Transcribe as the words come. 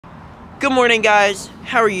Good morning, guys.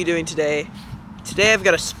 How are you doing today? Today I've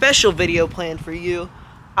got a special video planned for you.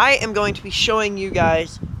 I am going to be showing you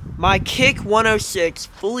guys my Keck 106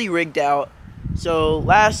 fully rigged out. So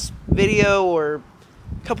last video or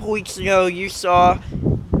a couple weeks ago you saw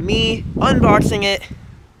me unboxing it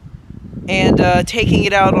and taking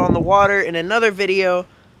it out on the water in another video,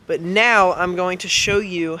 but now I'm going to show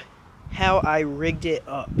you how I rigged it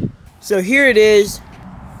up. So here it is,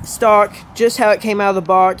 stock, just how it came out of the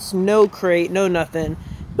box, no crate, no nothing,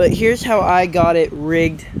 but here's how I got it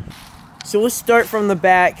rigged. So let's start from the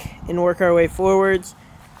back and work our way forwards.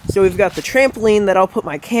 So we've got the trampoline that I'll put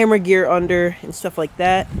my camera gear under and stuff like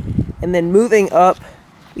that, and then moving up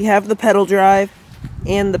we have the pedal drive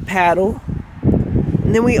and the paddle,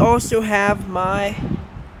 and then we also have my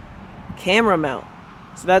camera mount.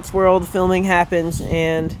 So that's where all the filming happens,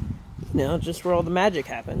 and you know, just where all the magic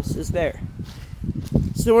happens is there.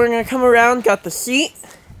 So we're gonna come around, got the seat,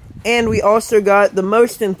 and we also got the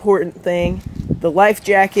most important thing, the life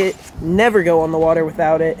jacket. Never go on the water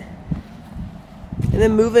without it. And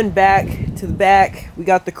then moving back to the back, we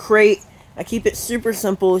got the crate. I keep it super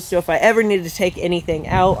simple, so if I ever need to take anything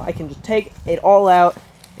out, I can just take it all out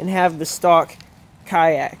and have the stock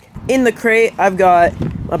kayak. In the crate, I've got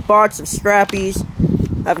a box of scrappies.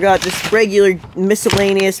 I've got just regular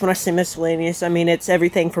miscellaneous. When I say miscellaneous, I mean it's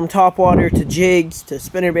everything from topwater to jigs to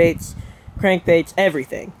spinnerbaits, crankbaits,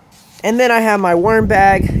 everything. And then I have my worm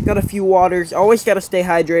bag, got a few waters, always got to stay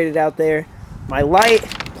hydrated out there. My light,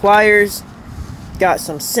 pliers, got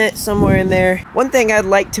some scent somewhere in there. One thing I'd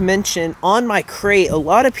like to mention, on my crate, a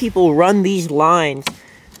lot of people run these lines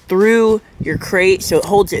through your crate so it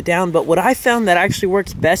holds it down, but what I found that actually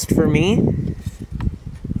works best for me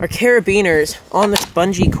are carabiners on this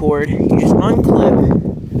bungee cord. You just unclip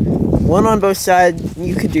one on both sides.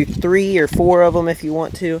 You could do 3 or 4 of them if you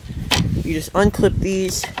want to. You just unclip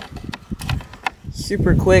these,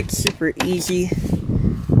 super quick, super easy,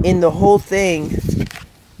 and the whole thing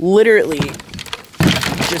literally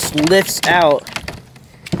just lifts out.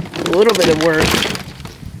 A little bit of work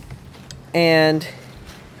and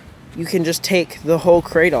you can just take the whole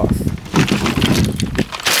crate off.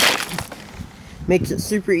 Makes it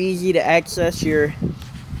super easy to access your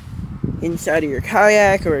inside of your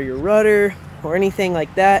kayak or your rudder or anything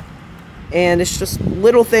like that. And it's just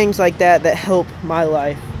little things like that that help my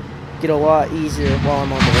life get a lot easier while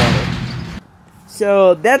I'm on the water.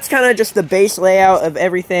 So that's kind of just the base layout of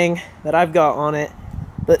everything that I've got on it.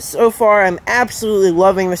 But so far I'm absolutely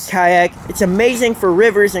loving this kayak. It's amazing for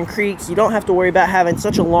rivers and creeks. You don't have to worry about having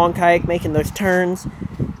such a long kayak making those turns.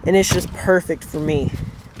 And it's just perfect for me.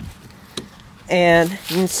 And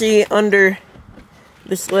you can see under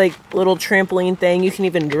this like little trampoline thing, you can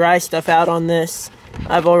even dry stuff out on this.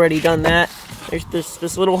 I've already done that. There's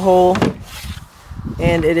this little hole,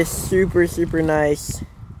 and it is super nice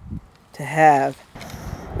to have.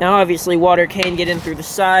 Now obviously water can get in through the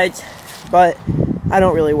sides, but I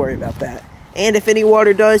don't really worry about that. And if any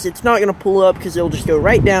water does, it's not going to pull up because it'll just go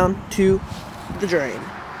right down to the drain.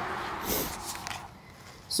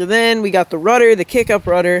 So then we got the rudder, the kick-up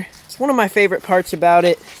rudder. One of my favorite parts about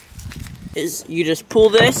it is you just pull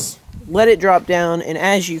this, let it drop down, and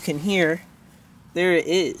as you can hear, there it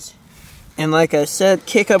is. And like I said,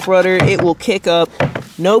 kick-up rudder, it will kick up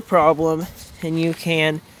no problem, and you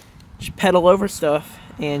can just pedal over stuff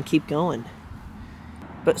and keep going.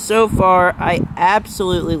 But so far, I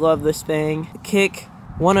absolutely love this thing. The Keck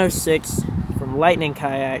 106 from Lightning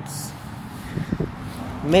Kayaks.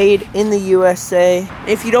 Made in the USA.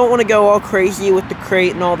 If you don't want to go all crazy with the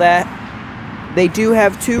crate and all that, they do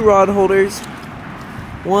have 2 rod holders,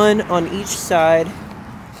 one on each side,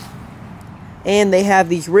 and they have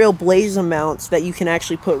these real Blazer mounts that you can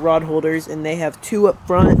actually put rod holders, and they have 2 up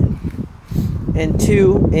front and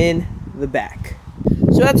 2 in the back.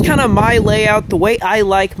 So that's kind of my layout, the way I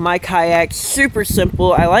like my kayak. Super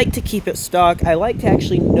simple. I like to keep it stock. I like to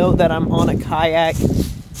actually know that I'm on a kayak.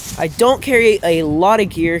 I don't carry a lot of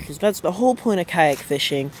gear because that's the whole point of kayak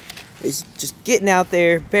fishing, is just getting out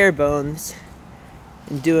there, bare bones,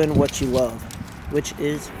 and doing what you love, which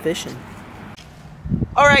is fishing.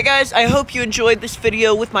 Alright guys, I hope you enjoyed this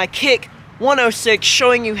video with my Keck 106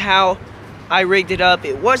 showing you how I rigged it up.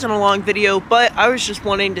 It wasn't a long video, but I was just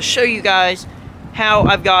wanting to show you guys how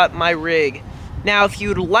I've got my rig. Now if you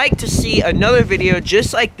would like to see another video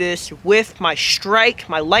just like this with my strike,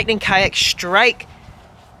 my Lightning Kayak strike,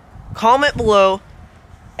 comment below,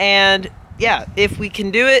 and yeah, if we can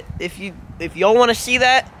do it, if y'all want to see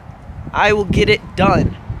that, I will get it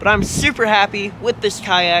done. But I'm super happy with this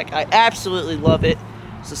kayak. I absolutely love it.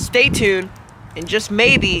 So stay tuned, and just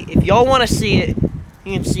maybe if y'all want to see it,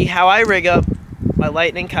 you can see how I rig up my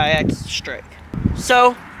Lightning Kayaks strike.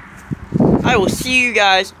 So, I will see you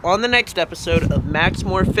guys on the next episode of Max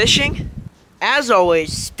More Fishing. As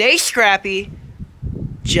always, stay scrappy.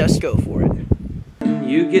 Just go for it.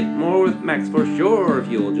 You get more with Max for sure. If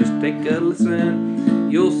you'll just take a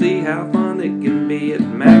listen, you'll see how fun it can be at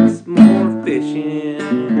Max More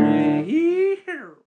Fishing.